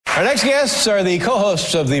Our next guests are the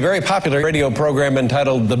co-hosts of the very popular radio program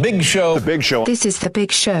entitled The Big Show. The Big Show. This is The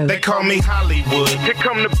Big Show. They call me Hollywood. Here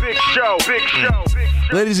come the Big Show. Big Show. Big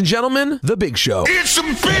Show. Ladies and gentlemen, The Big Show. It's a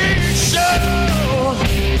big show.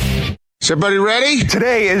 Is everybody ready?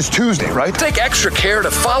 Today is Tuesday, right? Take extra care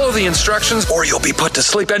to follow the instructions or you'll be put to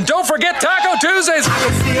sleep. And don't forget Taco Tuesdays.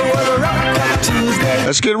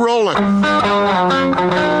 Let's get rolling.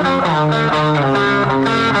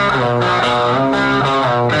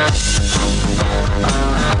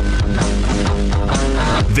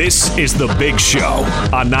 This is The Big Show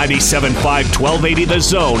on 97.5, 1280 The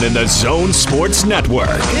Zone and The Zone Sports Network.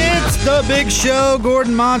 It's The Big Show.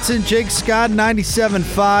 Gordon Monson, Jake Scott,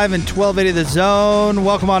 97.5 and 1280 The Zone.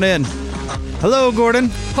 Welcome on in. Hello, Gordon.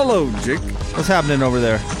 Hello, Jake. What's happening over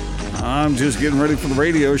there? I'm just getting ready for the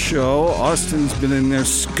radio show. Austin's been in there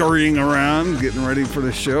scurrying around, getting ready for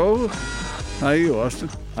the show. How are you, Austin?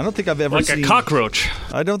 I don't think I've ever seen... Like a cockroach.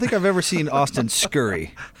 I don't think I've ever seen Austin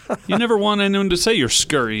scurry. You never want anyone to say you're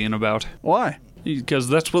scurrying about. Why? Because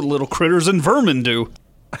that's what little critters and vermin do.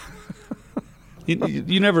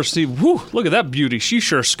 You never see, whoo, look at that beauty. She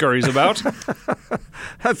sure scurries about.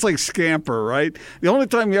 That's like scamper, right? The only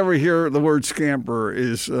time you ever hear the word scamper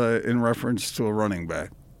is in reference to a running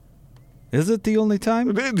back. Is it the only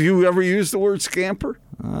time? Do you ever use the word scamper?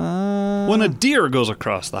 When a deer goes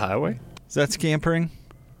across the highway. Is that scampering?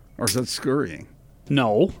 Or is that scurrying?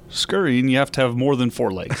 No. Scurrying, you have to have more than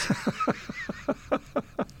 4 legs.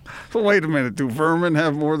 But wait a minute. Do vermin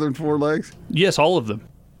have more than 4 legs? Yes, all of them.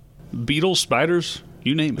 Beetles, spiders,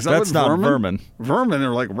 you name it. That's not vermin. Vermin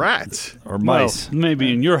are like rats. Or mice. Well,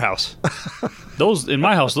 maybe in your house. Those in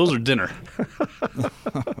my house, those are dinner. Oh,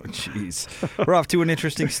 jeez. We're off to an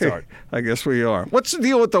interesting start. I guess we are. What's the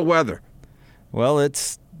deal with the weather? Well,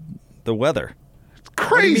 it's the weather.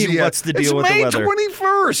 Crazy. What do you mean, what's the deal with the weather? It's May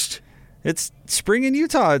 21st. It's spring in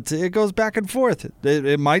Utah. It goes back and forth.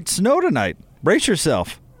 It might snow tonight. Brace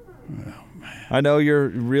yourself. Oh, man. I know you're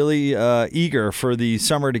really eager for the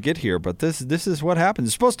summer to get here, but this is what happens.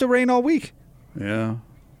 It's supposed to rain all week. Yeah,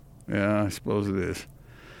 I suppose it is.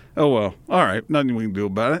 Oh, well. All right. Nothing we can do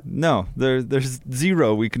about it. No, there's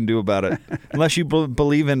zero we can do about it. Unless you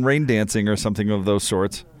believe in rain dancing or something of those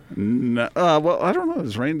sorts. No, well, I don't know.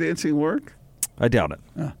 Does rain dancing work? I doubt it.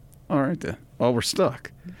 All right, then. Well, we're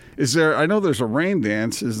stuck. Is there? I know there's a rain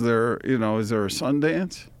dance. Is there? Is there a sun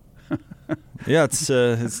dance? Yeah,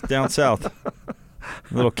 it's down south. A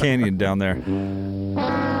little canyon down there.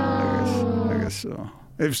 I guess so.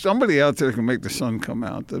 If somebody out there can make the sun come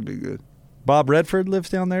out, that'd be good. Bob Redford lives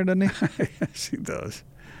down there, doesn't he? Yes, he does.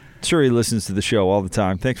 Sure, he listens to the show all the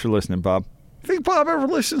time. Thanks for listening, Bob. Think Bob ever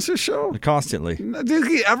listens to the show? Constantly. I think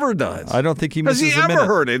he ever does. I don't think he misses a minute. Has he ever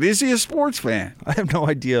heard it? Is he a sports fan? I have no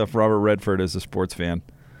idea if Robert Redford is a sports fan.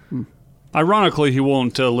 Ironically, he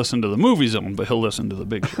won't listen to the Movie Zone, but he'll listen to the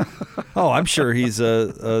Big Show. Oh, I'm sure he's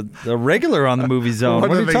a regular on the Movie Zone.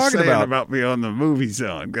 What are you talking about me on the Movie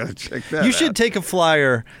Zone? Got to check that out. You should take a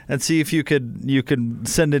flyer and see if you could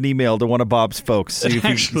send an email to one of Bob's folks.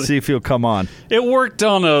 See if he'll come on. It worked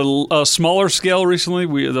on a smaller scale recently.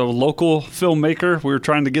 The local filmmaker, we were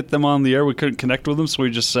trying to get them on the air. We couldn't connect with them, so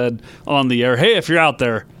we just said on the air, "Hey, if you're out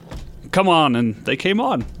there, come on," and they came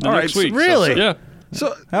on next week. Really? So, yeah.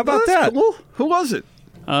 So how about that? Cool. Who was it?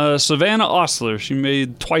 Savannah Osler. She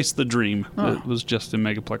made Twice the Dream. Oh. It was just in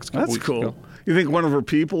Megaplex a couple weeks ago. You think one of her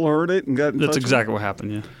people heard it and got in touch? That's exactly what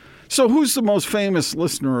happened, yeah. So who's the most famous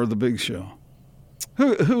listener of the Big Show?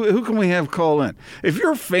 Who can we have call in? If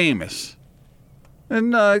you're famous,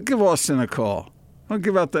 then give Austin a call. I'll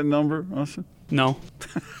give out that number, Austin. No.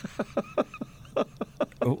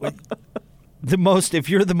 If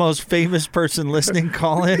you're the most famous person listening,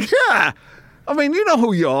 call in. Yeah. I mean, you know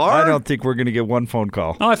who you are. I don't think we're going to get one phone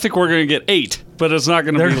call. No, I think we're going to get 8, but it's not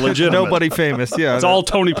going to be legitimate. Nobody famous, yeah. It's all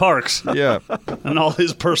Tony Parks. Yeah. And all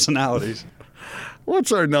his personalities.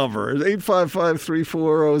 What's our number?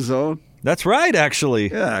 855-340-ZONE. That's right,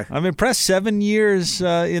 actually. Yeah. I'm impressed. 7 years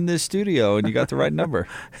in this studio, and you got the right number.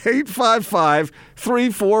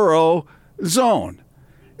 855-340-ZONE.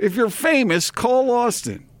 If you're famous, call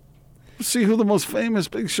Austin. See who the most famous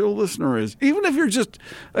Big Show listener is, even if you're just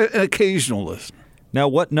an occasional listener. Now,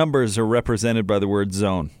 what numbers are represented by the word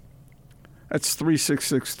zone? That's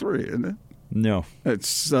 3663, isn't it? No. It's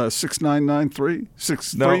 6993?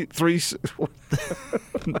 63?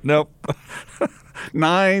 Nope.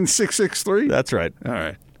 9663? That's right. All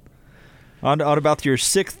right. On about your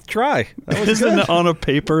 6th try. Isn't it on a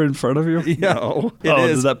paper in front of you? Yeah. No.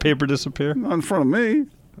 Does that paper disappear? Not in front of me.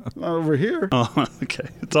 Not over here. Oh, okay.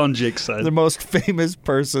 It's on Jake's side. The most famous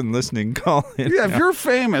person listening, call in. Yeah, if you're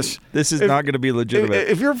famous, This is not going to be legitimate.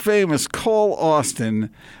 If you're famous, call Austin,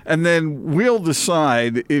 and then we'll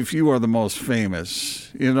decide if you are the most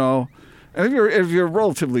famous. And if you're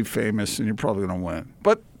relatively famous, then you're probably going to win.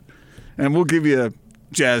 And we'll give you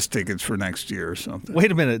jazz tickets for next year or something.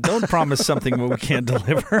 Wait a minute. Don't promise something we can't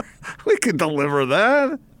deliver. We can deliver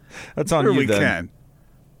that. That's on Sure you we then. can.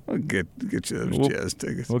 We'll get you those jazz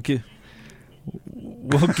tickets. We'll give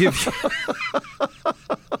you.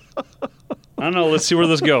 I don't know. Let's see where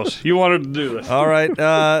this goes. You wanted to do this. All right.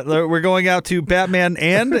 We're going out to Batman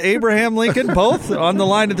and Abraham Lincoln, both on the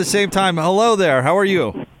line at the same time. Hello there. How are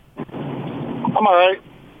you? I'm all right.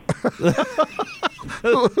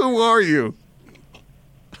 Who are you?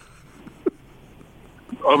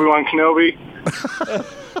 Obi-Wan Kenobi.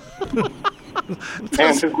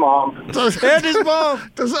 And his mom. And his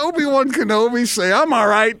mom. Does Obi-Wan Kenobi say, I'm all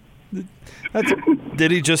right?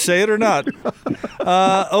 Did he just say it or not?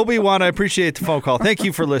 Obi-Wan, I appreciate the phone call. Thank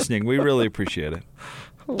you for listening. We really appreciate it.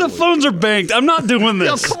 The phones are banked. I'm not doing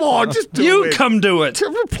Yo, this. come on, just do You it. come do it.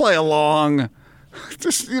 Ever play along?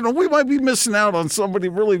 Just, we might be missing out on somebody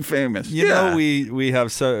really famous. You know, we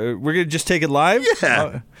have so we're gonna just take it live.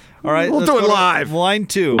 Yeah. All right, We'll let's do it go to live. Line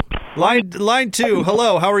two. Line two.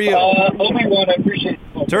 Hello, how are you? Obi-Wan, I appreciate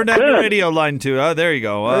it. Turn down your radio. Line two. Oh, there you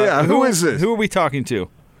go. Yeah, who is this? Who are we talking to?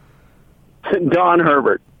 Don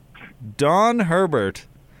Herbert. Don Herbert.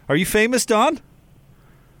 Are you famous, Don?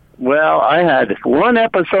 Well, I had one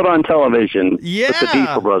episode on television with the Yeah.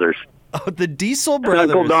 Diesel Brothers. Oh, the Diesel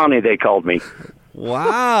Brothers. Uncle Donnie, they called me.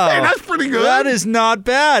 Wow. Hey, that's pretty good. That is not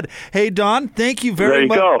bad. Hey, Don, thank you There very you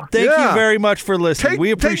much. go. Thank Yeah. you very much for listening.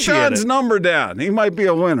 We appreciate take Don's it. number down. He might be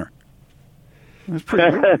a winner. That's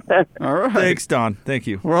pretty good. All right. Thanks, Don. Thank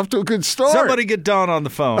you. We're off to a good start. Somebody get Don on the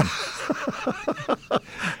phone.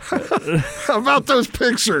 How about those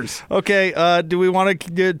pictures? Okay, do we want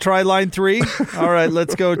to try line three? All right,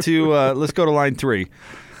 let's go to line three.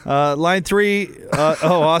 Line three.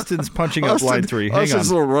 Austin's punching up line three. Hang Austin's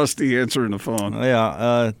on. a little rusty answering the phone.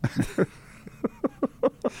 Yeah.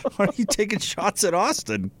 Why are you taking shots at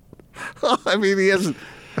Austin? I mean, he hasn't.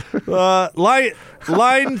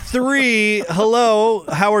 Line three. Hello.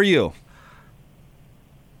 How are you?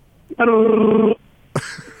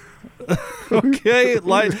 Okay.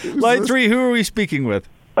 Line three. Who are we speaking with?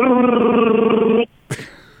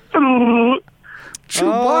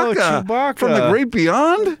 Chewbacca. From the great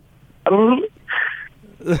beyond?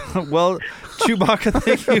 Well, Chewbacca,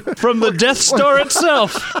 thank you. From the Death Star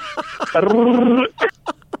itself.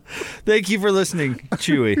 Thank you for listening,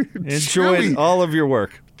 Chewie. Enjoyed Chewie. all of your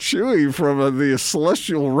work. Chewie from the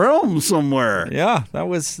celestial realm somewhere. Yeah, that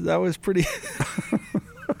was pretty.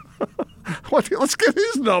 Let's get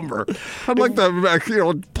his number. I'd like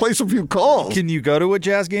to, place a few calls. Can you go to a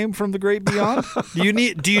jazz game from the Great Beyond? Do you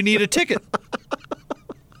need a ticket?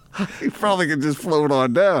 He probably could just float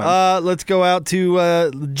on down. Let's go out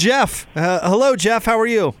to Jeff. Hello, Jeff. How are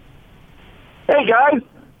you? Hey, guys.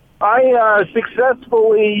 I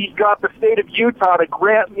successfully got the state of Utah to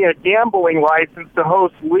grant me a gambling license to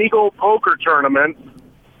host legal poker tournaments.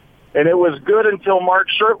 And it was good until Mark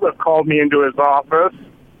Shurtleff called me into his office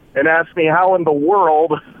and asked me how in the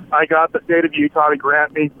world I got the state of Utah to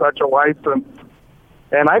grant me such a license.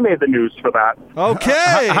 And I made the news for that.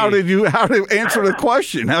 Okay. How did you answer the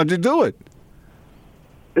question? How'd you do it?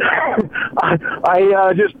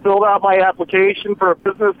 I just filled out my application for a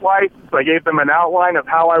business license. I gave them an outline of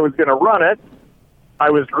how I was going to run it. I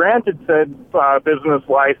was granted said business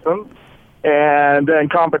license, and then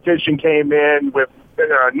competition came in with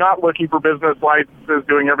not looking for business licenses,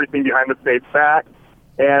 doing everything behind the state's back.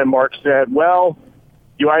 And Mark said, well,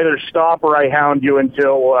 you either stop or I hound you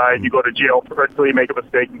until you go to jail, until you make a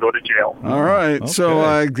mistake and go to jail. All right.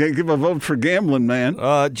 So give a vote for gambling, man.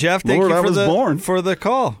 Jeff, thank Lord, I you was born. for the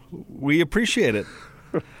call. We appreciate it.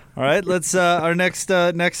 All right, let's. Our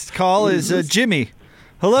next call is Jimmy.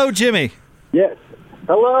 Hello, Jimmy. Yes.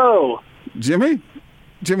 Hello. Jimmy?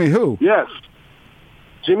 Jimmy who? Yes.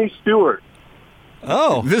 Jimmy Stewart.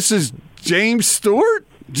 Oh, This is James Stewart?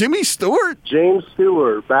 Jimmy Stewart? James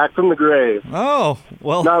Stewart, back from the grave. oh,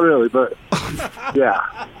 well. Not really, but yeah.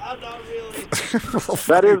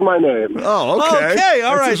 That is my name. Oh, okay. Okay,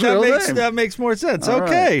 all That's right. his real name. That makes more sense. All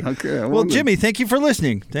Okay. right. Okay, I Well, wondered. Jimmy, thank you for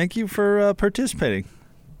listening. Thank you for participating.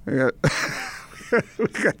 Yeah. We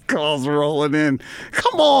got calls rolling in.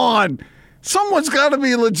 Come on. Someone's got to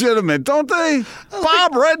be legitimate, don't they?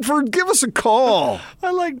 Bob Redford, give us a call. I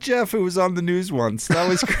like Jeff, who was on the news once. That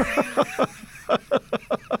was great.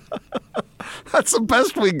 That's the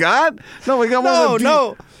best we got? No, we got one of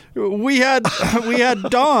the We had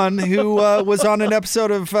Dawn, who was on an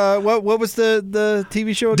episode of what was the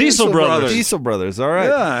TV show again? Diesel Brothers. Diesel Brothers. All right.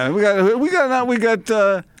 Yeah, we got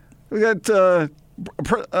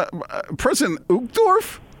President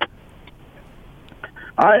Uchtdorf.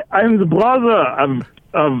 I'm the brother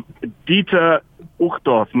of Dieter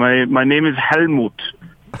Uchtdorf. My name is Helmut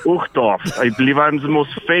Uchtdorf. I believe I'm the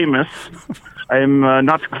most famous. I'm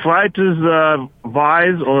not quite as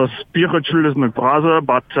wise or spiritual as my brother,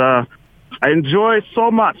 but I enjoy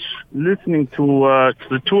so much listening to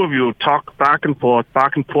the two of you talk back and forth,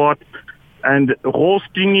 and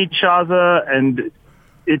roasting each other, and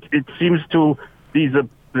it seems to be the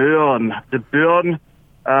burn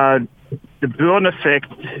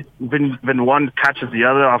effect when one catches the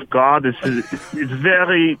other off guard. It's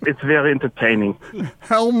very entertaining.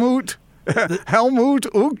 Helmut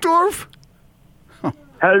Uchtdorf.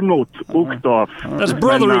 Helmut Uchtdorf. That's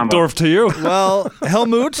Brother Uchtdorf to you. Well,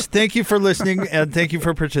 Helmut, thank you for listening and thank you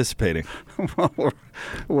for participating. Well,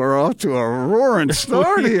 we're off to a roaring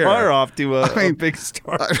start here. We are off to a big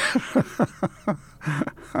start.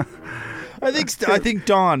 I think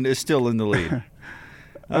Dawn is still in the lead.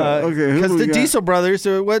 Okay, because the Diesel Brothers.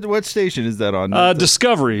 What station is that on?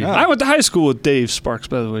 Discovery. I went to high school with Dave Sparks,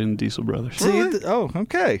 by the way, in Diesel Brothers.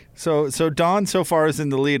 Okay. So Dawn so far is in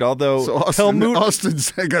the lead, although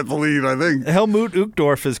Austin's got the lead, I think. Helmut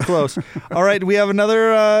Uchtdorf is close. All right, we have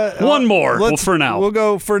another one more. For now. We'll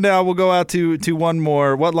go out to one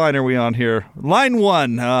more. What line are we on here? Line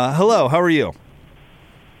 1. Hello, how are you?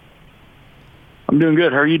 I'm doing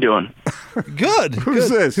good. How are you doing? Good. Who's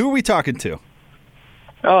this? Who are we talking to?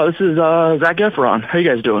 Oh, this is Zac Efron. How you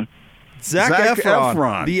guys doing? Zac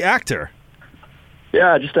Efron, the actor.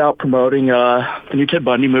 Yeah, just out promoting the new Ted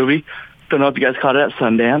Bundy movie. Don't know if you guys caught it at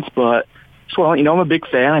Sundance, but just want to let you know I'm a big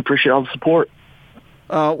fan. I appreciate all the support.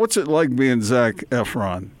 What's it like being Zac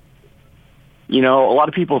Efron? You know, a lot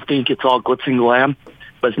of people think it's all glitz and glam,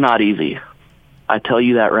 but it's not easy. I tell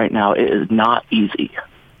you that right now. It is not easy.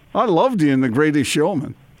 I loved you in The Greatest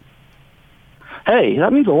Showman. Hey,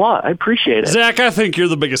 that means a lot. I appreciate it. Zach, I think you're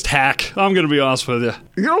the biggest hack. I'm going to be honest with you.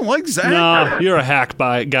 You don't like Zach? No, you're a hack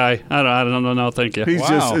guy. I don't know. No, thank you. He's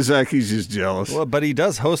just jealous. Well, but he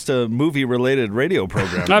does host a movie-related radio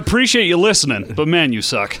program. I appreciate you listening, but man, you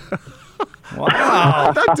suck.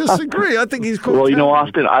 Wow. I disagree. I think he's cool. Well, you know,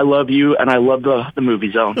 Austin, I love you, and I love the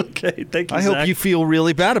movie zone. Okay, thank you, I Zach. hope you feel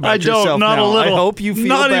really bad about I yourself don't, not now. a little. I hope you feel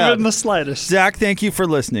not bad. even the slightest. Zach, thank you for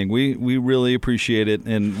listening. We really appreciate it,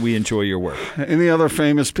 and we enjoy your work. Any other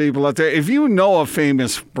famous people out there? If you know a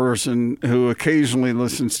famous person who occasionally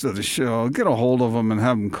listens to the show, get a hold of them and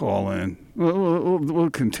have them call in. We'll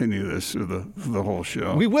continue this through the whole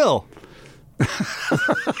show. We will.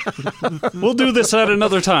 We'll do this at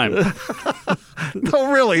another time.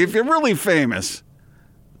 No, really. If you're really famous,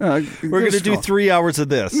 we're going to do 3 hours of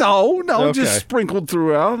this. No, Okay. just sprinkled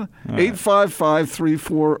throughout.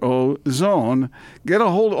 855-340-ZONE. Get a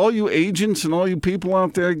hold, all you agents and all you people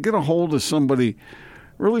out there, get a hold of somebody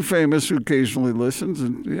really famous who occasionally listens,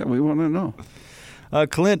 and yeah, we want to know.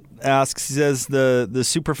 Clint asks, he says, the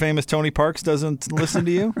super famous Tony Parks doesn't listen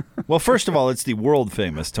to you? Well, first of all, it's the world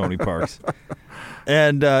famous Tony Parks.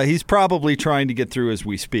 And he's probably trying to get through as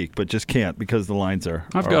we speak, but just can't because the lines are.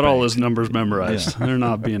 I've got all his numbers memorized. Yeah. They're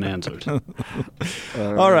not being answered.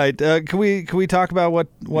 All right. Can we talk about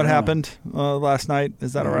what happened last night?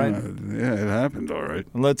 Is that all right? Yeah, it happened all right.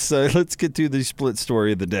 Let's get to the split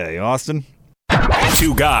story of the day. Austin?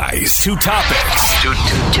 2 guys, 2 topics,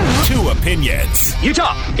 two opinions. You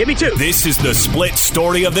talk. Give me 2. This is the split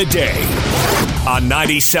story of the day on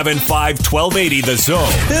 97.5 1280 The Zone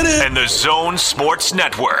and The Zone Sports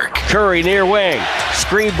Network. Curry near wing,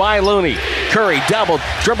 screened by Looney. Curry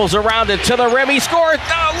dribbles around it to the rim. He scores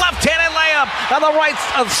left-handed layup on the right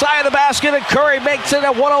side of the basket, and Curry makes it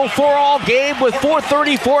a 104 all game with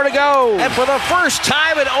 4:34 to go. And for the first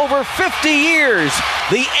time in over 50 years,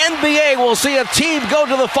 the NBA will see a team go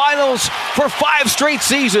to the finals for 5 straight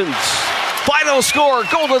seasons. Final score,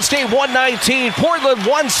 Golden State 119, Portland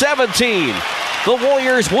 117. The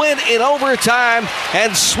Warriors win in overtime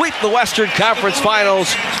and sweep the Western Conference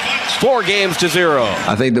Finals 4-0.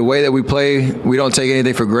 I think the way that we play, we don't take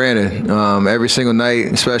anything for granted. Every single night,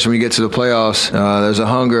 especially when you get to the playoffs, there's a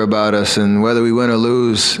hunger about us. And whether we win or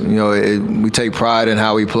lose, we take pride in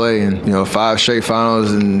how we play. And, 5 straight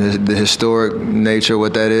finals and the historic nature of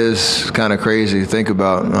what that is kind of crazy to think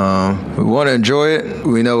about. We want to enjoy it.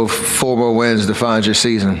 We know 4 more wins defines your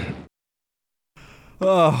season.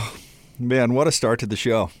 Oh, man, what a start to the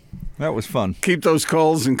show. That was fun. Keep those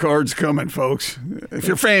calls and cards coming, folks. If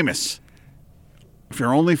you're famous. If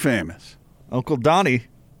you're only famous. Uncle Donnie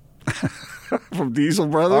from Diesel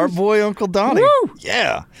Brothers. Our boy Uncle Donnie. Woo!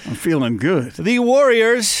 Yeah. I'm feeling good. The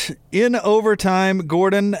Warriors, in overtime,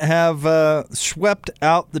 Gordon, have swept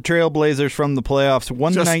out the Trailblazers from the playoffs.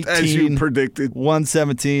 119, just as you predicted.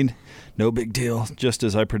 117. No big deal, just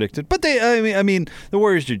as I predicted. But I mean, the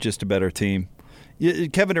Warriors are just a better team.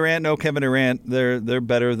 Kevin Durant, they're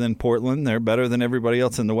better than Portland. They're better than everybody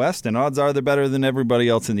else in the West, and odds are they're better than everybody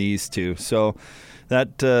else in the East too. So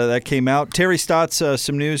that came out. Terry Stotts,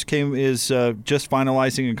 some news is just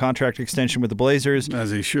finalizing a contract extension with the Blazers,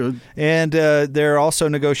 as he should, and they're also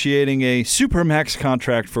negotiating a supermax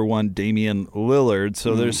contract for one Damian Lillard.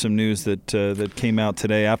 So there's some news that came out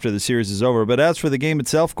today after the series is over. But as for the game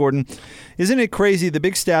itself, Gordon, isn't it crazy? The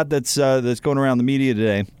big stat that's going around the media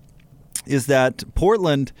today is that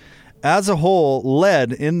Portland, as a whole,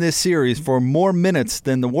 led in this series for more minutes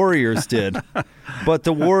than the Warriors did, but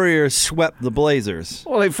the Warriors swept the Blazers.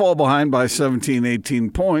 Well, they fall behind by 17,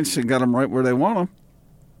 18 points and got them right where they want them.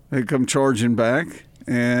 They come charging back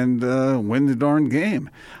and win the darn game.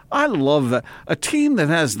 I love that. A team that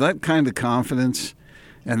has that kind of confidence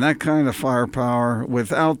and that kind of firepower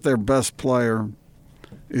without their best player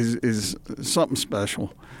is something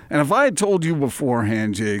special. And if I had told you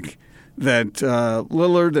beforehand, Jake, that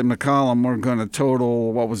Lillard and McCollum were going to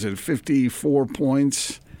total, 54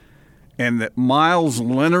 points, and that Miles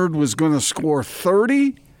Leonard was going to score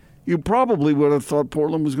 30, you probably would have thought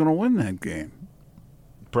Portland was going to win that game.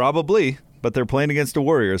 Probably, but they're playing against the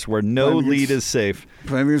Warriors where no lead is safe.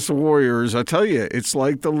 Playing against the Warriors, I tell you, it's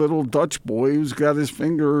like the little Dutch boy who's got his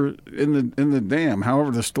finger in the dam,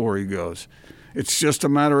 however the story goes. It's just a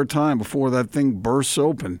matter of time before that thing bursts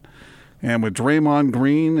open. And with Draymond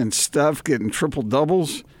Green and Steph getting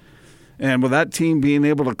triple-doubles, and with that team being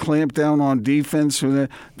able to clamp down on defense,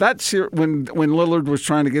 that's when Lillard was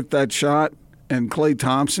trying to get that shot and Klay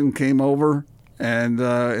Thompson came over and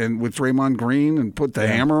with Draymond Green and put the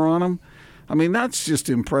hammer on him. I mean, that's just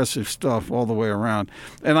impressive stuff all the way around.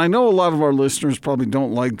 And I know a lot of our listeners probably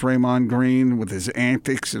don't like Draymond Green with his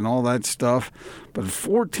antics and all that stuff, but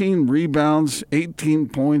 14 rebounds, 18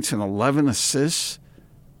 points, and 11 assists.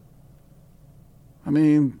 I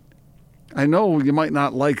mean, I know you might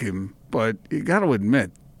not like him, but you got to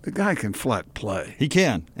admit, the guy can flat play. He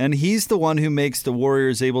can. And he's the one who makes the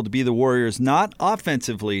Warriors able to be the Warriors, not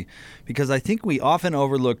offensively, because I think we often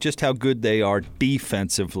overlook just how good they are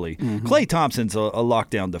defensively. Klay Thompson's a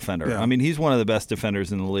lockdown defender. Yeah. I mean, he's one of the best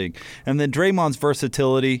defenders in the league. And then Draymond's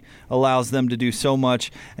versatility allows them to do so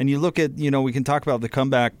much. And you look at, we can talk about the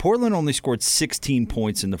comeback. Portland only scored 16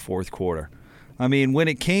 points in the fourth quarter. I mean, when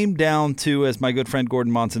it came down to, as my good friend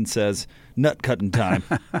Gordon Monson says, nut-cutting time,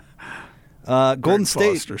 Golden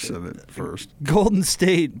State Foster said it first. Golden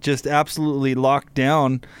State just absolutely locked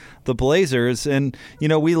down the Blazers. And,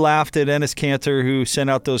 we laughed at Enes Kanter, who sent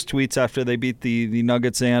out those tweets after they beat the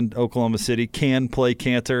Nuggets and Oklahoma City. Can play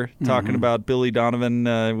Kanter, talking about Billy Donovan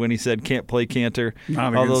when he said can't play Kanter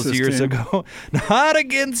all those years ago. Not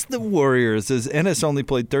against the Warriors, as Enes only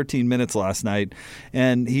played 13 minutes last night.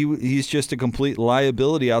 And he's just a complete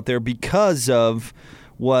liability out there because of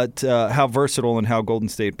how versatile and how Golden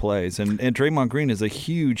State plays. And Draymond Green is a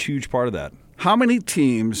huge, huge part of that. How many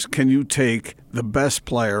teams can you take the best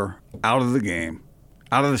player out of the game,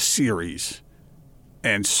 out of the series,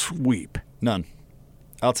 and sweep? None.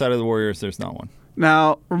 Outside of the Warriors, there's not one.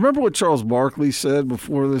 Now, remember what Charles Barkley said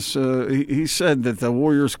before this? He said that the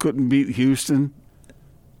Warriors couldn't beat Houston.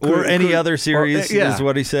 Or any other series is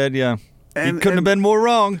what he said, yeah. You couldn't have been more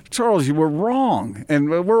wrong. Charles, you were wrong.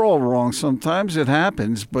 And we're all wrong sometimes. It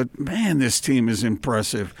happens. But, man, this team is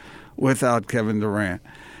impressive without Kevin Durant.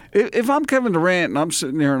 If I'm Kevin Durant and I'm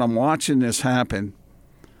sitting there and I'm watching this happen,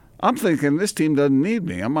 I'm thinking this team doesn't need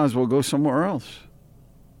me. I might as well go somewhere else.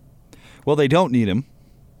 Well, they don't need him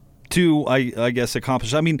to, I guess,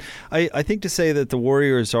 accomplish. I mean, I think to say that the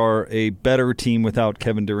Warriors are a better team without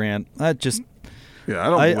Kevin Durant, that just...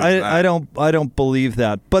 Yeah, I don't believe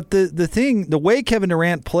that. But the way Kevin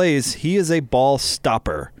Durant plays, he is a ball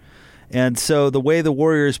stopper. And so the way the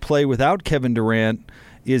Warriors play without Kevin Durant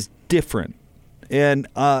is different. And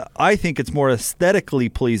I think it's more aesthetically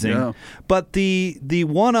pleasing. Yeah. But the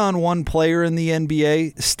one-on-one player in the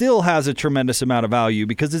NBA still has a tremendous amount of value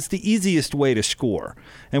because it's the easiest way to score.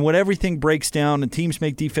 And when everything breaks down and teams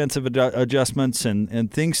make defensive adjustments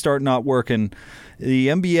and things start not working, the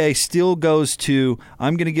NBA still goes to,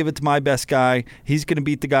 I'm going to give it to my best guy. He's going to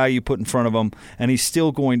beat the guy you put in front of him, and he's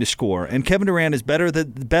still going to score. And Kevin Durant is better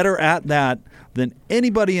at that than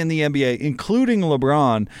anybody in the NBA, including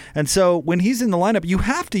LeBron. And so when he's in the lineup, you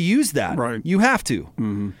have to use that. Right. You have to.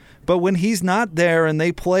 Mm-hmm. But when he's not there and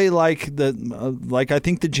they play like I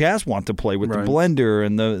think the Jazz want to play with the blender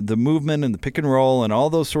and the movement and the pick and roll and all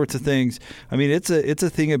those sorts of things, I mean, it's a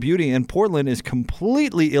thing of beauty. And Portland is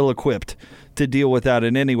completely ill-equipped to deal with that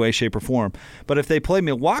in any way, shape, or form. But if they play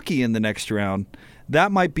Milwaukee in the next round, that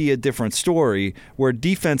might be a different story where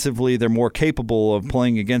defensively they're more capable of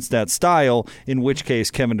playing against that style, in which case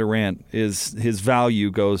Kevin Durant, his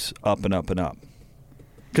value goes up and up and up.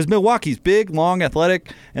 Because Milwaukee's big, long,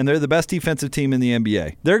 athletic, and they're the best defensive team in the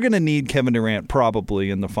NBA. They're going to need Kevin Durant probably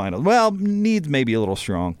in the finals. Well, needs maybe a little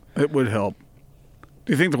strong. It would help.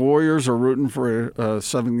 Do you think the Warriors are rooting for a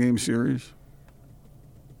 7-game series?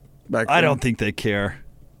 I don't think they care.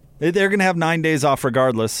 They're going to have 9 days off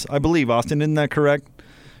regardless. I believe, Austin, isn't that correct?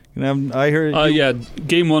 I heard. Yeah,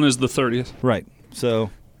 game 1 is the 30th. Right.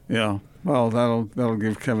 So. Yeah. Well, that'll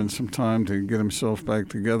give Kevin some time to get himself back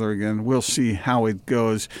together again. We'll see how it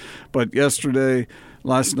goes. But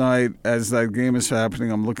last night, as that game is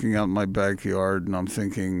happening, I'm looking out in my backyard and I'm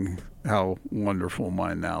thinking how wonderful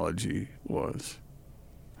my analogy was.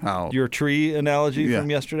 Your tree analogy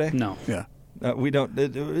from yesterday? No. Yeah. We don't.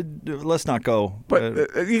 Let's not go.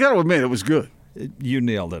 But you got to admit, it was good. You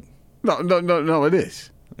nailed it. No, it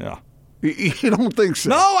is. Yeah. You don't think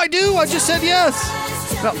so? No, I do. I just said yes.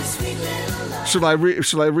 No. Should I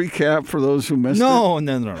recap for those who missed it?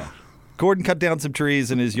 No. Gordon cut down some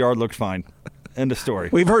trees and his yard looked fine. End of story.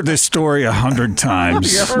 We've heard this story 100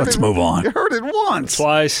 times. Let's move on. You heard it once.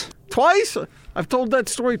 Twice? I've told that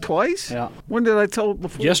story twice? Yeah. When did I tell it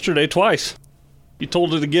before? Yesterday, twice. You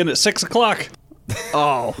told it again at 6 o'clock.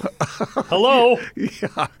 Oh. Hello?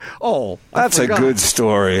 Yeah. Oh. That's a good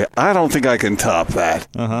story. I don't think I can top that.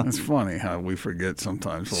 Uh-huh. It's funny how we forget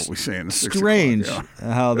sometimes what we say in the 6 Strange o'clock.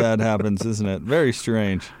 how that happens, isn't it? Very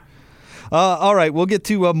strange. All right, we'll get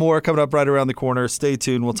to more coming up right around the corner. Stay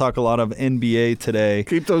tuned. We'll talk a lot of NBA today.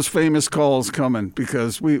 Keep those famous calls coming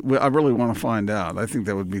because I really want to find out. I think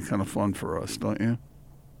that would be kind of fun for us, don't you?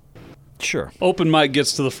 Sure. Open mic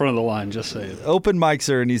gets to the front of the line, just say it. Open mics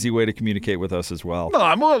are an easy way to communicate with us as well.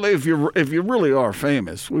 No, if you really are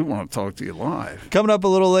famous, we want to talk to you live. Coming up a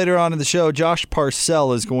little later on in the show, Josh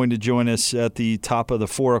Parcell is going to join us at the top of the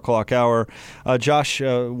 4 o'clock hour. Josh,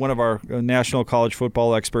 one of our national college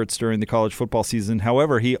football experts during the college football season.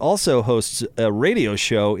 However, he also hosts a radio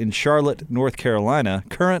show in Charlotte, North Carolina,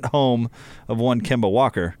 current home of one Kemba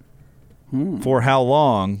Walker. For how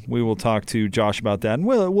long, we will talk to Josh about that, and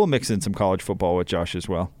we'll mix in some college football with Josh as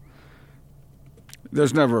well.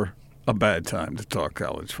 There's never a bad time to talk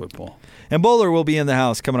college football. And Bowler will be in the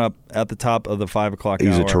house coming up at the top of the 5 o'clock hour.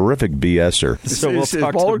 He's a terrific BSer. So we'll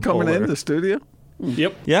talk is Bowler to coming Bowler in the studio?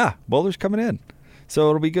 Yep. Yeah, Bowler's coming in. So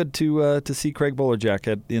it'll be good to see Craig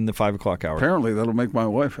Bowlerjack in the 5 o'clock hour. Apparently that'll make my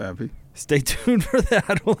wife happy. Stay tuned for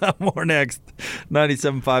that. We'll have more next. 97.5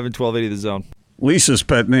 and 1280 The Zone. Lisa's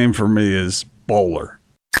pet name for me is Bowler.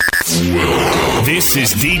 This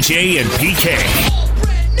is DJ and PK.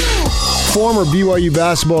 Former BYU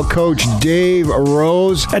basketball coach Dave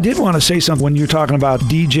Rose. I did want to say something when you're talking about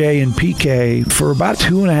DJ and PK. For about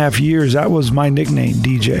 2.5 years, that was my nickname,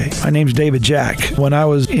 DJ. My name's David Jack. When I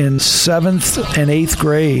was in 7th and 8th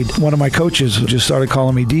grade, one of my coaches just started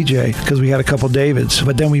calling me DJ because we had a couple Davids.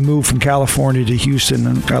 But then we moved from California to Houston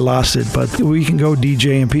and I lost it. But we can go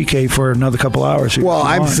DJ and PK for another couple hours. Well,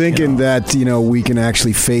 I'm thinking that, we can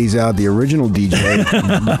actually phase out the original DJ.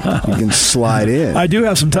 You can slide in. I do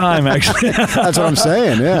have some time, actually. That's what I'm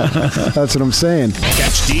saying, yeah. That's what I'm saying.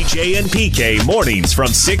 Catch DJ and PK mornings from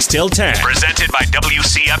 6 till 10. Presented by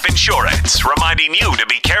WCF Insurance. Reminding you to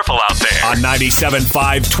be careful out there. On 97.5,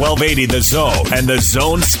 1280 The Zone and The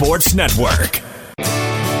Zone Sports Network.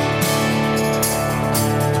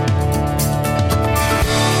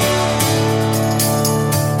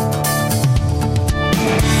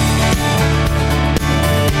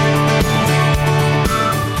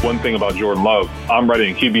 One thing about Jordan Love, I'm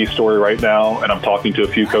writing a QB story right now, and I'm talking to a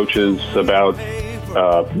few coaches about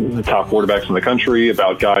the top quarterbacks in the country,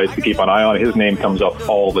 about guys to keep an eye on. His name comes up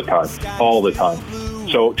all the time.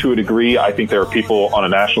 So to a degree, I think there are people on a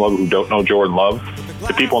national level who don't know Jordan Love.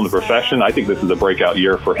 The people in the profession, I think this is a breakout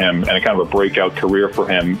year for him and a kind of a breakout career for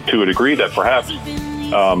him to a degree that perhaps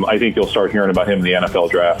I think you'll start hearing about him in the NFL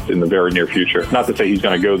draft in the very near future. Not to say he's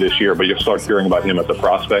going to go this year, but you'll start hearing about him as a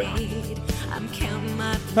prospect.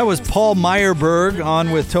 That was Paul Meyerberg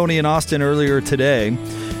on with Tony and Austin earlier today.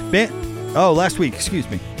 Last week, excuse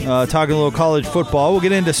me. Talking a little college football. We'll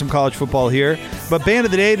get into some college football here. But band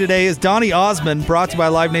of the day today is Donny Osmond, brought to you by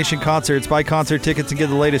Live Nation Concerts. Buy concert tickets and get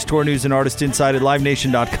the latest tour news and artist insight at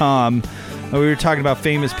livenation.com. We were talking about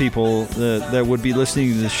famous people that would be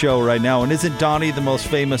listening to the show right now. And isn't Donny the most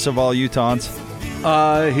famous of all Utahns?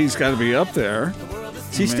 He's got to be up there.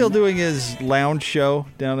 Is he still doing his lounge show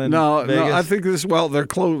down in Vegas? No, I think they're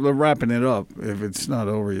they're wrapping it up if it's not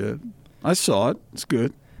over yet. I saw it. It's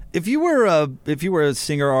good. If you were a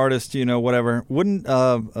singer, artist, whatever, wouldn't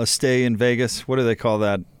a stay in Vegas, what do they call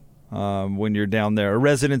that when you're down there, a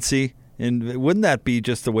residency? And wouldn't that be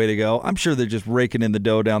just the way to go? I'm sure they're just raking in the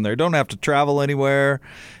dough down there. Don't have to travel anywhere.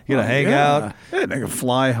 Hang out. Yeah, they can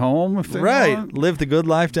fly home if they want. Live the good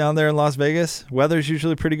life down there in Las Vegas. Weather's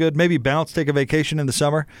usually pretty good. Maybe bounce, take a vacation in the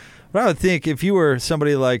summer. But I would think if you were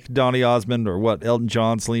somebody like Donny Osmond or Elton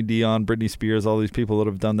John, Celine Dion, Britney Spears, all these people that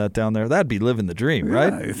have done that down there, that'd be living the dream,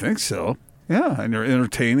 right? Yeah, you think so. Yeah, and you're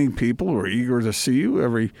entertaining people who are eager to see you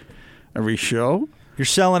every show. You're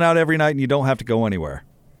selling out every night and you don't have to go anywhere.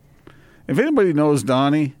 If anybody knows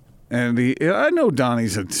Donnie, and I know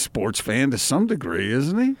Donnie's a sports fan to some degree,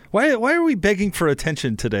 isn't he? Why are we begging for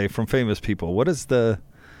attention today from famous people?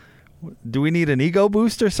 Do we need an ego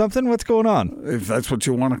boost or something? What's going on? If that's what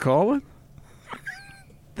you want to call it.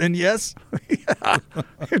 Then yes. Yeah,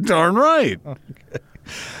 you're darn right. Okay.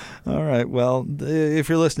 All right. Well, if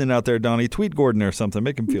you're listening out there, Donnie, tweet Gordon or something.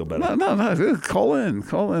 Make him feel better. No. Call in.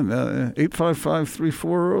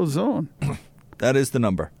 855-340-ZONE. That is the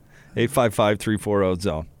number.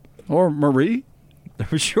 855-340-ZONE. Or Marie.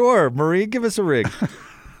 Sure. Marie, give us a ring.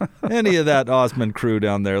 Any of that Osmond crew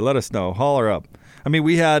down there, let us know. Holler up. I mean,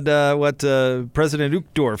 we had President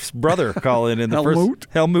Uchtdorf's brother call in the first.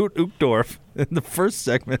 Helmut Uchtdorf in the first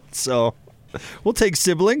segment. So we'll take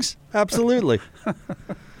siblings. Absolutely.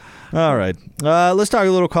 All right. Let's talk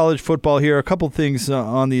a little college football here. A couple things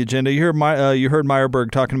on the agenda. You heard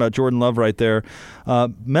Meyerberg talking about Jordan Love right there.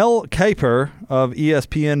 Mel Kiper of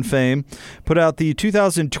ESPN fame put out the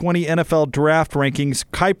 2020 NFL draft rankings,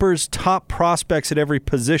 Kiper's top prospects at every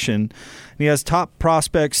position. And he has top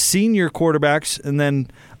prospects, senior quarterbacks, and then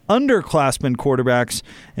underclassmen quarterbacks.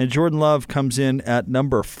 And Jordan Love comes in at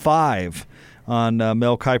number 5 on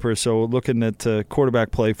Mel Kiper, so looking at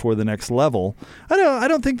quarterback play for the next level. I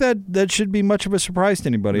don't think that should be much of a surprise to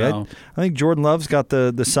anybody. No. I think Jordan Love's got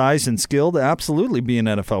the size and skill to absolutely be an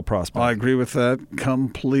NFL prospect. I agree with that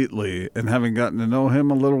completely. And having gotten to know him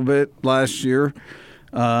a little bit last year,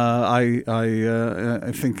 I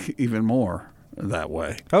think even more that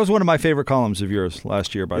way. That was one of my favorite columns of yours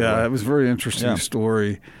last year, by the way. Yeah, it was a very interesting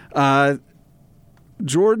story.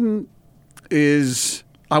 Jordan is...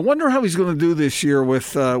 I wonder how he's going to do this year with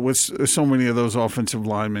so many of those offensive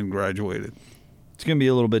linemen graduated. It's going to be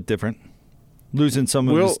a little bit different. Losing some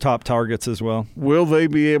of his top targets as well. Will they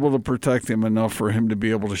be able to protect him enough for him to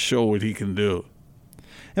be able to show what he can do?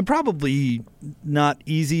 And probably not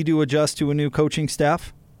easy to adjust to a new coaching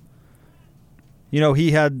staff.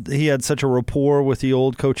 He had such a rapport with the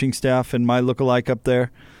old coaching staff and my lookalike up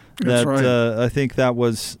there that right. I think that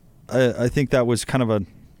was kind of a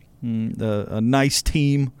nice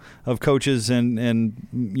team of coaches and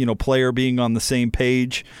player being on the same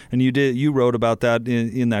page. And you wrote about that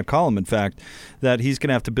in that column, in fact, that he's going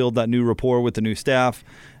to have to build that new rapport with the new staff.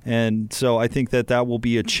 And so I think that will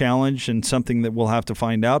be a challenge and something that we'll have to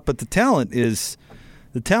find out. But the talent is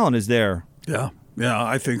there. Yeah,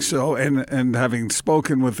 I think so. And having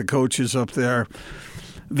spoken with the coaches up there,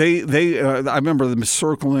 they I remember them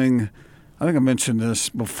circling. I think I mentioned this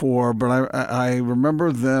before, but I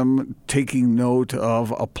remember them taking note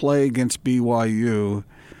of a play against BYU.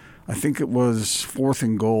 I think it was 4th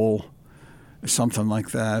and goal, something like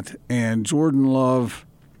that. And Jordan Love,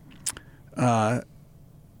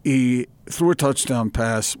 he threw a touchdown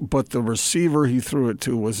pass, but the receiver he threw it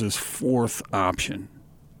to was his 4th option.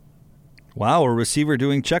 Wow, a receiver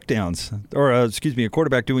doing checkdowns, or a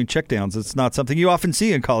quarterback doing checkdowns. It's not something you often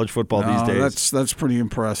see in college football these days. That's pretty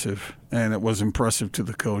impressive, and it was impressive to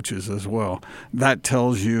the coaches as well. That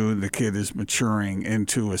tells you the kid is maturing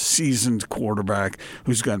into a seasoned quarterback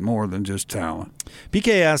who's got more than just talent.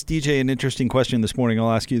 PK asked DJ an interesting question this morning.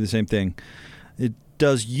 I'll ask you the same thing.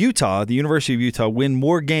 Does Utah, the University of Utah, win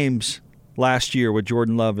more games last year with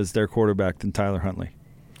Jordan Love as their quarterback than Tyler Huntley?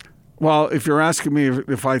 Well, if you're asking me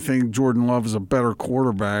if I think Jordan Love is a better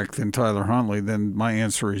quarterback than Tyler Huntley, then my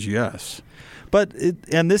answer is yes.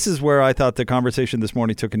 And this is where I thought the conversation this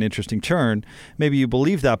morning took an interesting turn. Maybe you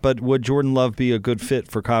believe that, but would Jordan Love be a good fit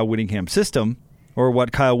for Kyle Whittingham's system or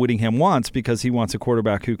what Kyle Whittingham wants, because he wants a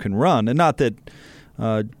quarterback who can run? And not that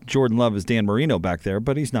Jordan Love is Dan Marino back there,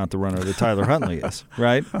 but he's not the runner that Tyler Huntley is,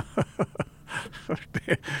 right?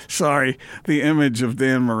 Sorry, the image of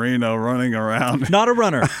Dan Marino running around. Not a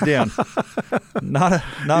runner, Dan. Not a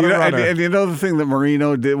runner. And you know the thing that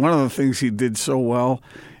Marino did? One of the things he did so well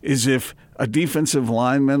is if a defensive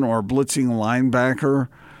lineman or a blitzing linebacker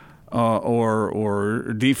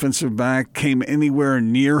or defensive back came anywhere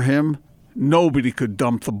near him, nobody could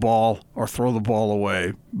dump the ball or throw the ball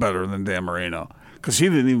away better than Dan Marino because he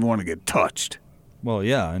didn't even want to get touched. Well,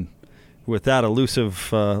 yeah, and with that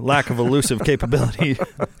lack of elusive capability,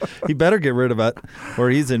 he better get rid of it, or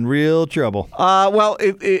he's in real trouble. Well,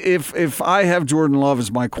 if I have Jordan Love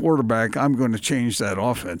as my quarterback, I'm going to change that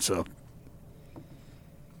offense up.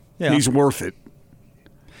 Yeah. He's worth it.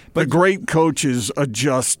 But the great coaches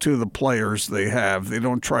adjust to the players they have. They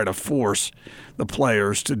don't try to force the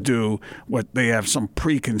players to do what they have some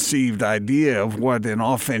preconceived idea of what an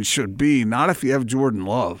offense should be. Not if you have Jordan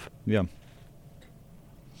Love. Yeah.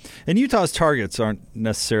 And Utah's targets aren't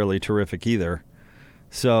necessarily terrific either.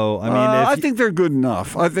 So, I mean, I think they're good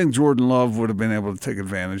enough. I think Jordan Love would have been able to take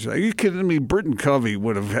advantage of that. Are you kidding me? Britton Covey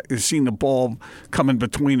would have seen the ball coming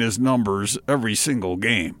between his numbers every single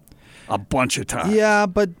game a bunch of times. Yeah,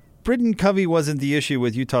 but Britton Covey wasn't the issue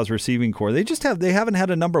with Utah's receiving core. They haven't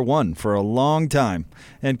had a number one for a long time.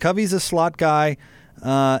 And Covey's a slot guy.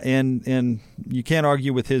 And you can't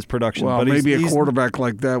argue with his production. Well, but maybe a quarterback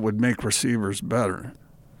like that would make receivers better.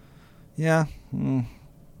 Yeah,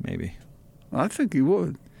 maybe. I think he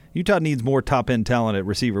would. Utah needs more top-end talent at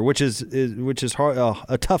receiver, which is hard,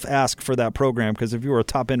 a tough ask for that program because if you were a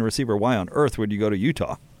top-end receiver, why on earth would you go to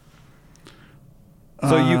Utah?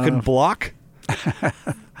 So you can block?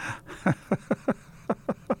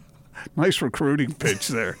 Nice recruiting pitch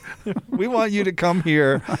there. We want you to come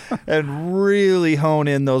here and really hone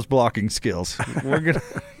in those blocking skills.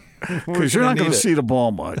 Because you're not going to see the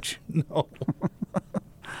ball much. No.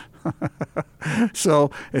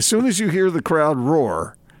 So as soon as you hear the crowd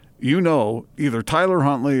roar, you know either Tyler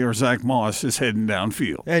Huntley or Zach Moss is heading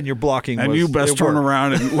downfield. And your blocking and you best turn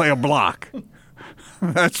around and lay a block.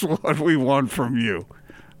 That's what we want from you.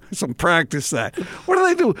 So practice that. What do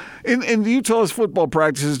they do in Utah's football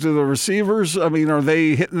practices? Do the receivers? I mean, are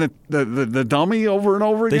they hitting the dummy over and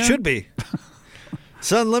over again? They should be.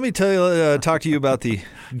 Son, let me talk to you about the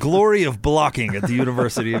glory of blocking at the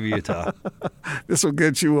University of Utah. This will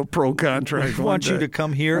get you a pro contract. I want you to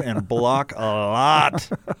come here and block a lot.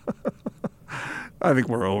 I think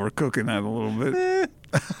we're overcooking that a little bit.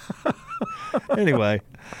 Anyway,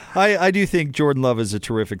 I do think Jordan Love is a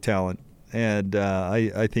terrific talent. And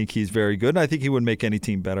I think he's very good. And I think he would make any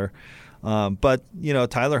team better. But,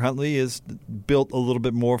 Tyler Huntley is built a little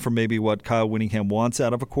bit more for maybe what Kyle Whittingham wants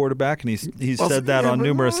out of a quarterback. And he's said that on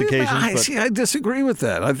numerous occasions. I disagree with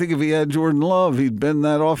that. I think if he had Jordan Love, he'd bend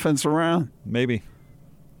that offense around. Maybe.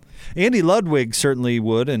 Andy Ludwig certainly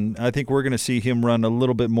would, and I think we're going to see him run a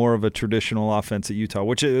little bit more of a traditional offense at Utah.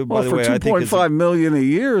 Which, by the way, I think $2.5 million a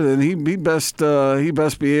year, then he best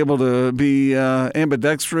be able to be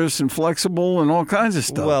ambidextrous and flexible and all kinds of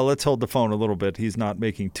stuff. Well, let's hold the phone a little bit. He's not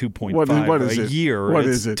making 2.5 a year. What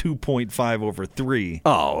is it? 2.5 over 3.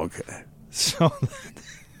 Oh, okay. So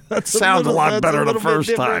that sounds a lot better the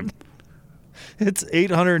first time. It's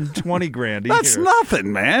 $820,000 a year. That's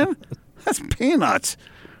nothing, man. That's peanuts.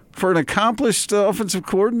 For an accomplished offensive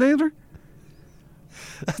coordinator?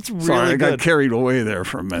 That's really Sorry, I good. got carried away there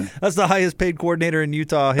for a minute. That's the highest paid coordinator in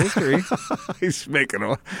Utah history. He's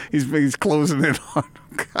closing in on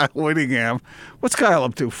Kyle Whittingham. What's Kyle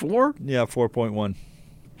up to, 4? Yeah, 4.1.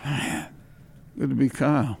 Man, good to be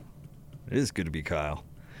Kyle. It is good to be Kyle.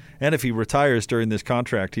 And if he retires during this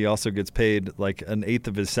contract, he also gets paid like an eighth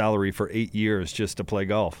of his salary for 8 years just to play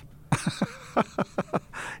golf.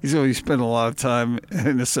 He's going to spend a lot of time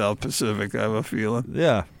in the South Pacific, I have a feeling.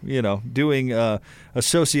 Yeah, doing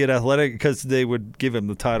associate athletic, because they would give him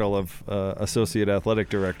the title of associate athletic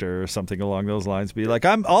director or something along those lines. Be like,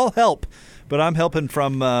 I'll help, but I'm helping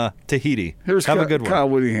from Tahiti. Here's a good one. Kyle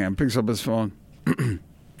Whittingham picks up his phone,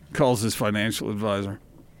 calls his financial advisor.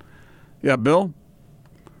 Yeah, Bill,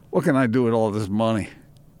 what can I do with all this money?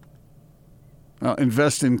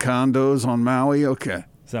 Invest in condos on Maui? Okay.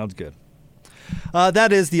 Sounds good.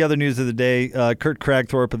 That is the other news of the day. Kurt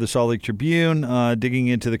Cragthorpe of the Salt Lake Tribune digging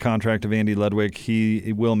into the contract of Andy Ludwig.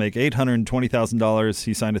 He will make $820,000.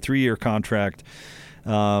 He signed a 3-year contract.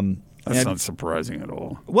 That's not surprising at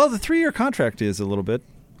all. Well, the 3-year contract is a little bit.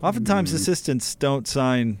 Oftentimes, assistants don't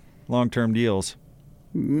sign long-term deals.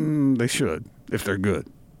 They should, if they're good.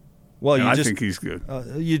 Well, I think he's good.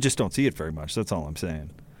 You just don't see it very much. That's all I'm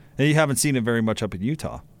saying. And you haven't seen it very much up in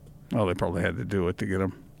Utah. Oh, they probably had to do it to get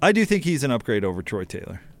him. I do think he's an upgrade over Troy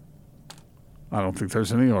Taylor. I don't think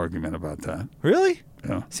there's any argument about that. Really?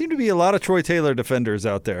 Yeah. Seem to be a lot of Troy Taylor defenders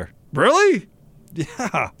out there. Really?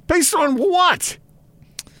 Yeah. Based on what?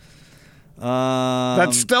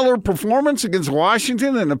 That stellar performance against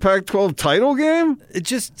Washington in the Pac-12 title game? It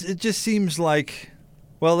just seems like.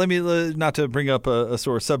 Well, let me not to bring up a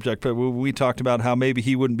sore subject, but we talked about how maybe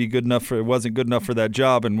he wasn't good enough for that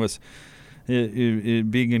job and was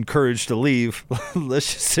being encouraged to leave.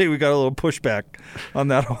 Let's just say we got a little pushback on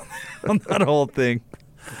that whole thing.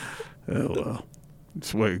 Oh, well,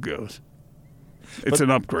 that's the way it goes. It's an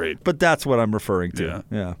upgrade. But that's what I'm referring to.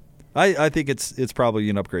 Yeah. I think it's probably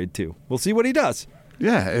an upgrade too. We'll see what he does.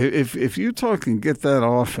 Yeah, if Utah can get that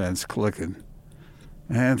offense clicking,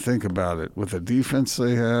 man, think about it. With the defense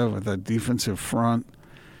they have, with that defensive front,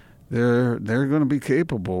 they're going to be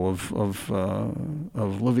capable of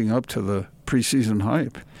living up to the preseason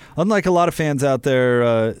hype. Unlike a lot of fans out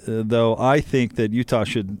there, though, I think that Utah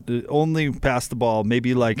should only pass the ball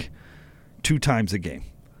maybe like 2 times a game.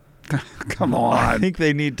 Come on! I think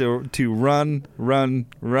they need to run.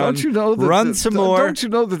 Don't you know that run some more? Don't you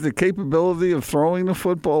know that the capability of throwing the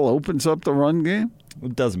football opens up the run game?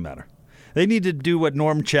 It doesn't matter. They need to do what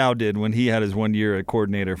Norm Chow did when he had his 1 year at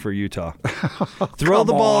coordinator for Utah. Throw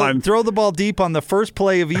the ball deep on the first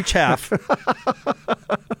play of each half.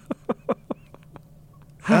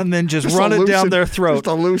 And then just run it down their throat. Just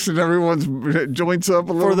to loosen everyone's joints up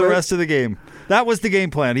a little bit. For the rest of the game. That was the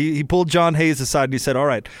game plan. He pulled John Hayes aside and he said, all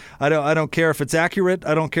right, I don't care if it's accurate.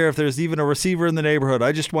 I don't care if there's even a receiver in the neighborhood.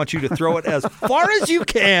 I just want you to throw it as far as you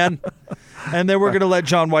can. And then we're going to let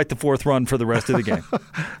John White the 4th run for the rest of the game.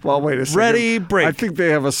 Well, wait a second. Ready, break. I think they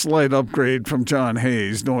have a slight upgrade from John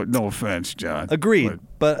Hayes. No offense, John. Agreed.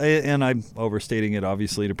 And I'm overstating it,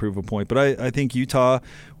 obviously, to prove a point. But I think Utah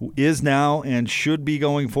is now and should be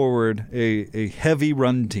going forward a heavy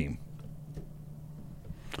run team.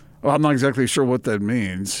 Well, I'm not exactly sure what that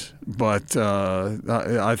means, but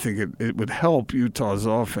I think it would help Utah's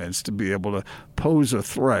offense to be able to pose a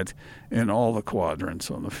threat in all the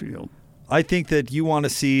quadrants on the field. I think that you want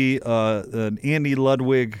to see an Andy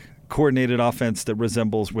Ludwig coordinated offense that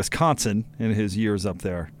resembles Wisconsin in his years up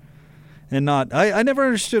there. And not, I never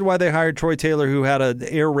understood why they hired Troy Taylor, who had an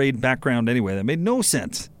air raid background anyway. That made no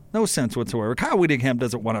sense. No sense whatsoever. Kyle Whittingham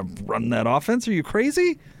doesn't want to run that offense. Are you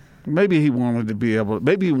crazy? Maybe he wanted to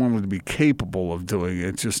be capable of doing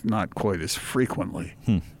it, just not quite as frequently.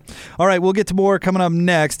 All right, we'll get to more coming up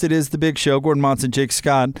next. It is The Big Show. Gordon Monson, Jake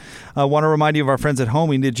Scott. I want to remind you of our friends at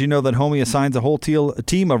Homey. Did you know that Homey assigns a whole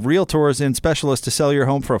team of realtors and specialists to sell your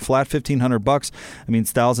home for a flat $1,500? It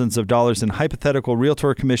means thousands of dollars in hypothetical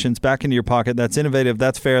realtor commissions back into your pocket. That's innovative.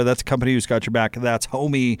 That's fair. That's a company who's got your back. That's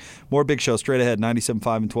Homey. More Big Show straight ahead,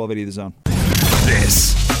 97.5 and 1280 The Zone.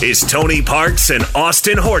 This is Tony Parks and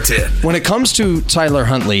Austin Horton. When it comes to Tyler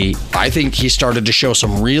Huntley, I think he started to show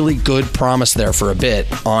some really good promise there for a bit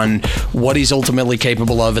on what he's ultimately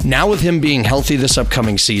capable of. Now with him being healthy this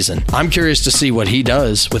upcoming season, I'm curious to see what he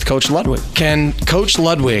does with Coach Ludwig. Can Coach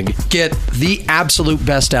Ludwig get the absolute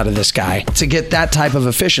best out of this guy to get that type of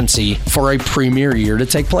efficiency for a premier year to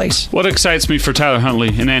take place? What excites me for Tyler Huntley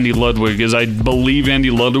and Andy Ludwig is I believe Andy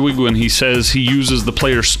Ludwig when he says he uses the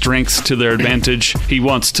player's strengths to their advantage. He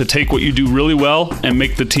wants to take what you do really well and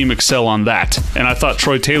make the team excel on that. And I thought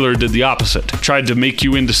Troy Taylor did the opposite. Tried to make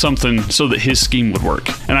you into something so that his scheme would work.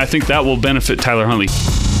 And I think that will benefit Tyler Huntley.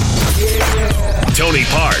 Tony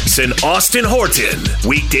Parks and Austin Horton.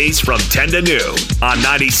 Weekdays from 10 to noon on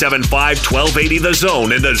 97.5, 1280 The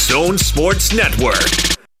Zone and The Zone Sports Network.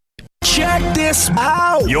 Check this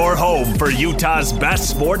out. Your home for Utah's best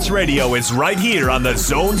sports radio is right here on the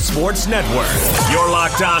Zone Sports Network. You're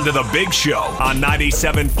locked on to The Big Show on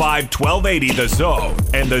 97.5, 1280 The Zone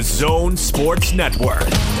and the Zone Sports Network.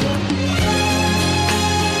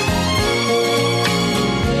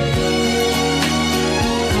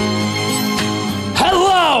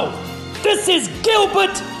 Hello, this is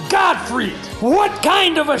Gilbert Gottfried. What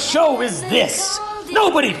kind of a show is this?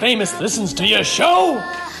 Nobody famous listens to your show.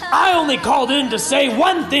 I only called in to say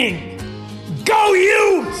one thing. Go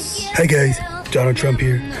Utes! Hi guys, Donald Trump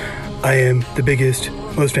here. I am the biggest,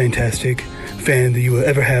 most fantastic fan that you will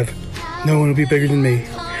ever have. No one will be bigger than me.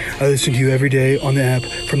 I listen to you every day on the app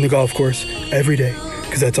from the golf course, every day,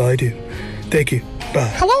 because that's all I do. Thank you. Bye.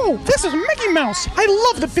 Hello, this is Mickey Mouse. I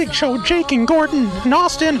love the Big Show, Jake and Gordon and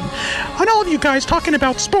Austin and all of you guys talking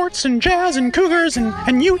about sports and jazz and cougars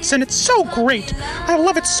and Utes, and it's so great. I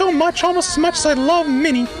love it so much, almost as much as I love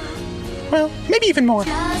Minnie. Well, maybe even more.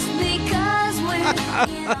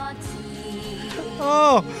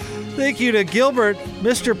 Oh, thank you to Gilbert,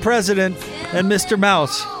 Mr. President, and Mr.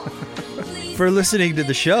 Mouse for listening to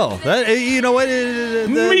the show. You know what?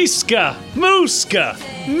 Muska,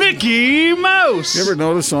 Mickey Mouse. You ever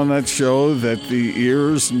notice on that show that the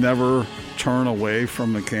ears never turn away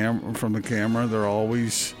from the camera? They're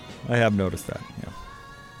always. I have noticed that. Yeah,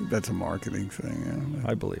 that's a marketing thing.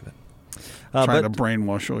 Yeah. I believe it. Trying to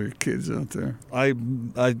brainwash all your kids out there. I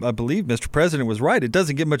believe Mr. President was right. It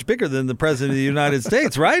doesn't get much bigger than the President of the United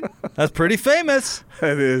States, right? That's pretty famous.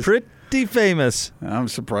 That is. Pretty famous. I'm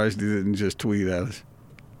surprised he didn't just tweet at us.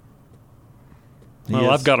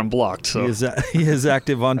 I've got him blocked. So. He is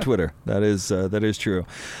active on Twitter. That is true.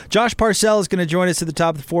 Josh Parcell is going to join us at the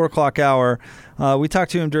top of the 4 o'clock hour. We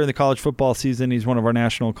talked to him during the college football season. He's one of our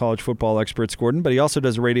national college football experts, Gordon, but he also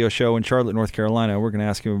does a radio show in Charlotte, North Carolina. We're going to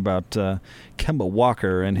ask him about Kemba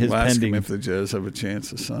Walker and his pending. Ask him pending. if the Jazz have a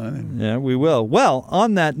chance to sign him. Yeah, we will. Well,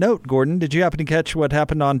 on that note, Gordon, did you happen to catch what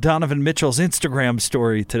happened on Donovan Mitchell's Instagram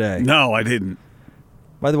story today? No, I didn't.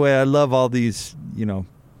 By the way, I love all these,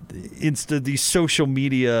 these social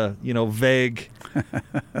media, vague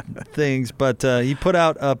things. But he put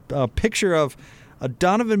out a picture of a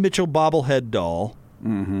Donovan Mitchell bobblehead doll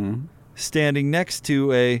standing next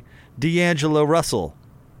to a D'Angelo Russell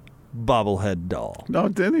bobblehead doll. No,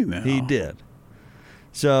 did he now? He did.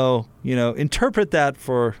 So, interpret that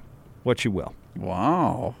for what you will.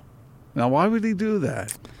 Wow. Now, why would he do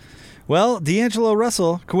that? Well, D'Angelo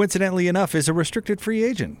Russell, coincidentally enough, is a restricted free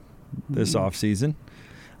agent this offseason.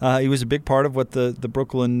 He was a big part of what the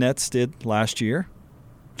Brooklyn Nets did last year.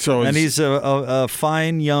 And he's a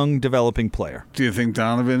fine, young, developing player. Do you think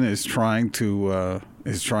Donovan is trying to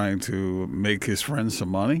make his friends some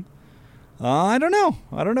money? I don't know.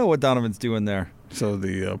 I don't know what Donovan's doing there. So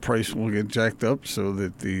the price will get jacked up so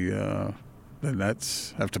that the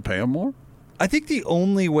Nets have to pay him more? I think the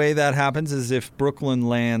only way that happens is if Brooklyn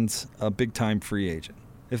lands a big-time free agent.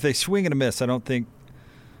 If they swing and a miss, I don't think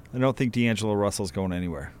D'Angelo Russell's going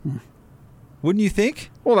anywhere. Wouldn't you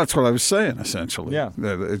think? Well, that's what I was saying, essentially. Yeah.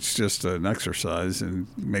 That it's just an exercise in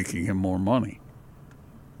making him more money.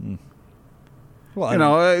 Well,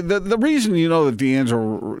 the reason that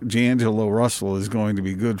D'Angelo Russell is going to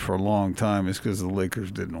be good for a long time is because the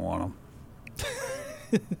Lakers didn't want him.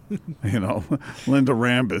 Linda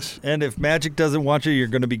Rambis. And if Magic doesn't want you, you're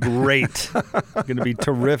going to be great. You're going to be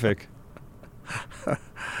terrific.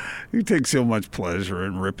 You take so much pleasure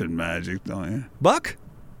in ripping Magic, don't you? Buck?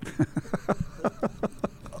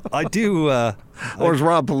 I do. Or as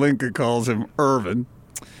Rob Pelinka calls him, Irvin.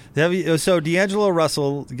 So D'Angelo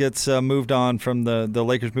Russell gets moved on from the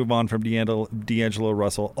Lakers move on from D'Angelo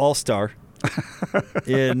Russell, all-star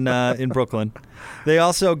in Brooklyn. They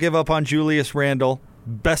also give up on Julius Randle,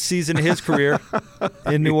 best season of his career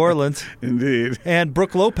in New Orleans. Indeed. And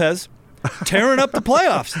Brook Lopez tearing up the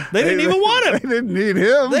playoffs. They didn't even want him. They didn't need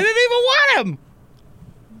him. They didn't even want him.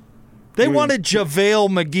 They wanted JaVale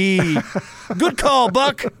McGee. Good call,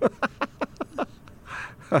 Buck.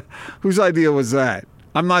 Whose idea was that?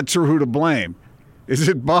 I'm not sure who to blame. Is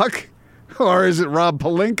it Buck? Or is it Rob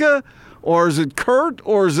Pelinka? Or is it Kurt?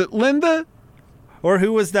 Or is it Linda? Or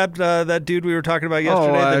who was that dude we were talking about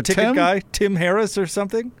yesterday? The ticket guy? Tim Harris or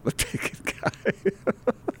something? The ticket guy.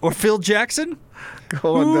 Or Phil Jackson?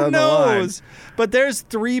 Who knows? But there's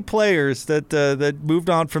 3 players that moved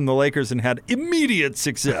on from the Lakers and had immediate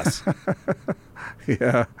success.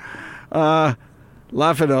 Yeah.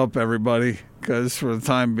 Laugh it up, everybody, because for the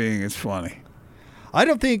time being, it's funny. I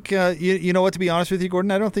don't think, you know what, to be honest with you,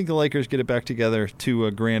 Gordon, I don't think the Lakers get it back together to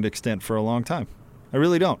a grand extent for a long time. I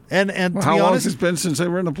really don't. And to be honest, how long has it been since they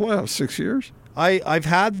were in the playoffs? 6 years? I've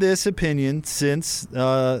had this opinion since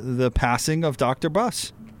the passing of Dr.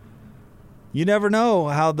 Buss. You never know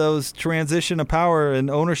how those transition of power and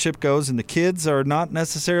ownership goes, and the kids are not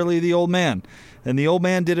necessarily the old man. And the old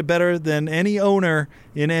man did it better than any owner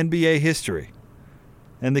in NBA history.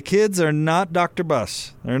 And the kids are not Dr.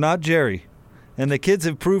 Buss. They're not Jerry. And the kids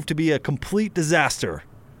have proved to be a complete disaster.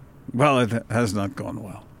 Well, it has not gone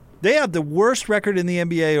well. They have the worst record in the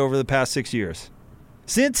NBA over the past 6 years.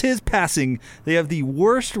 Since his passing, they have the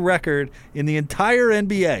worst record in the entire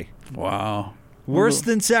NBA. Wow. Worse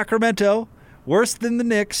than Sacramento, worse than the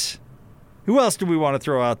Knicks. Who else do we want to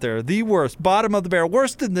throw out there? The worst, bottom of the barrel,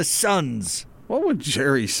 worse than the Suns. What would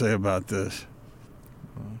Jerry say about this?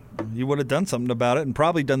 He would have done something about it and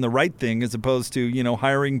probably done the right thing as opposed to,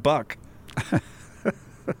 hiring Buck.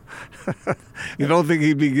 You don't think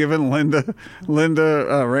he'd be giving Linda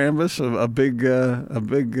Rambis a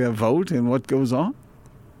big vote in what goes on?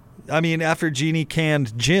 I mean, after Jeannie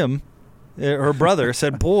canned Jim, her brother,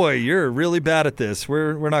 said, "Boy, you're really bad at this.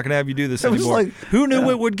 We're not going to have you do this anymore." Who knew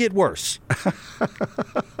it would get worse?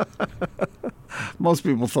 Most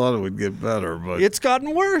people thought it would get better, but it's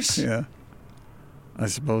gotten worse. Yeah. I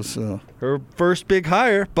suppose so. Her first big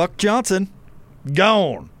hire, Buck Johnson,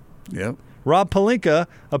 gone. Yep. Rob Pelinka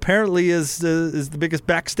apparently is the biggest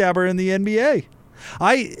backstabber in the NBA.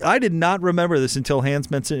 I did not remember this until Hans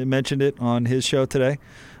mentioned it on his show today.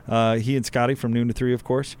 He and Scotty from noon to 3, of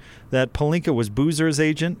course, that Pelinka was Boozer's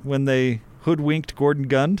agent when they hoodwinked Gordon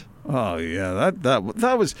Gund. Oh yeah,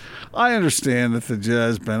 that was. I understand that the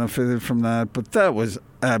Jazz benefited from that, but that was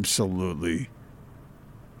absolutely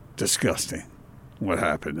disgusting. What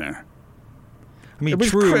happened there? I mean,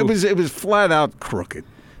 it was flat out crooked.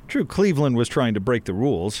 True, Cleveland was trying to break the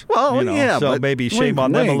rules. Well, yeah, so but maybe shame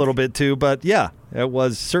on them a little bit too. But yeah, it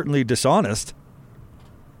was certainly dishonest.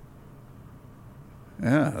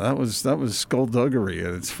 Yeah, that was skullduggery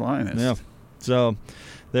at its finest. Yeah, so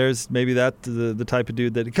there's maybe that the type of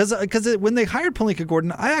dude that because when they hired Pelinka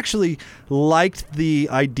Gordon, I actually liked the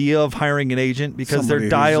idea of hiring an agent because they're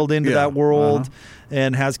dialed into that world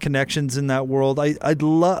and has connections in that world.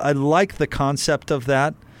 I like the concept of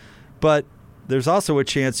that, but there's also a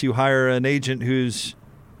chance you hire an agent who's,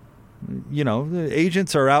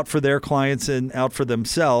 agents are out for their clients and out for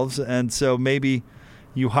themselves, and so maybe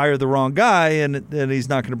you hire the wrong guy and he's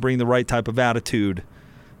not going to bring the right type of attitude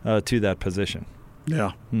to that position.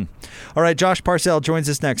 Yeah. All right, Josh Parcell joins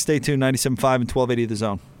us next. Stay tuned, 97.5 and 1280 The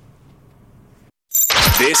Zone.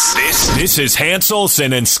 This is Hans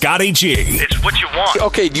Olsen and Scotty G. It's what you want.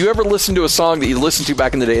 Okay, do you ever listen to a song that you listened to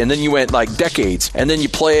back in the day and then you went like decades and then you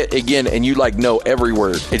play it again and you like know every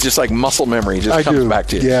word? It's just like muscle memory. It just comes back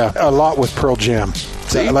to you. Yeah, a lot with Pearl Jam.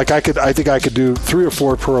 See? Like I think I could do 3 or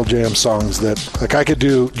 4 Pearl Jam songs that I could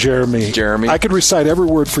do Jeremy. I could recite every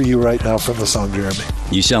word for you right now from the song Jeremy.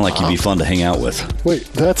 You sound like you'd be fun to hang out with. Wait,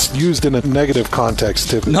 that's used in a negative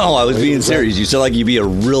context typically. No, I was being serious. You sound like you'd be a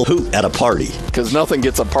real hoot at a party. Because nothing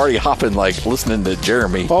gets a party hopping like listening to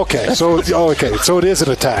Jeremy. Okay, so it is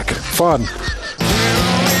an attack. Fun.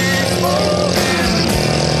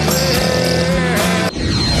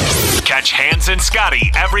 Catch Hans and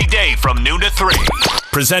Scotty every day from noon to 3.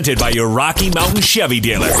 Presented by your Rocky Mountain Chevy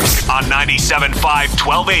dealers on 97.5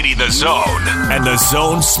 1280 The Zone and the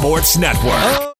Zone Sports Network.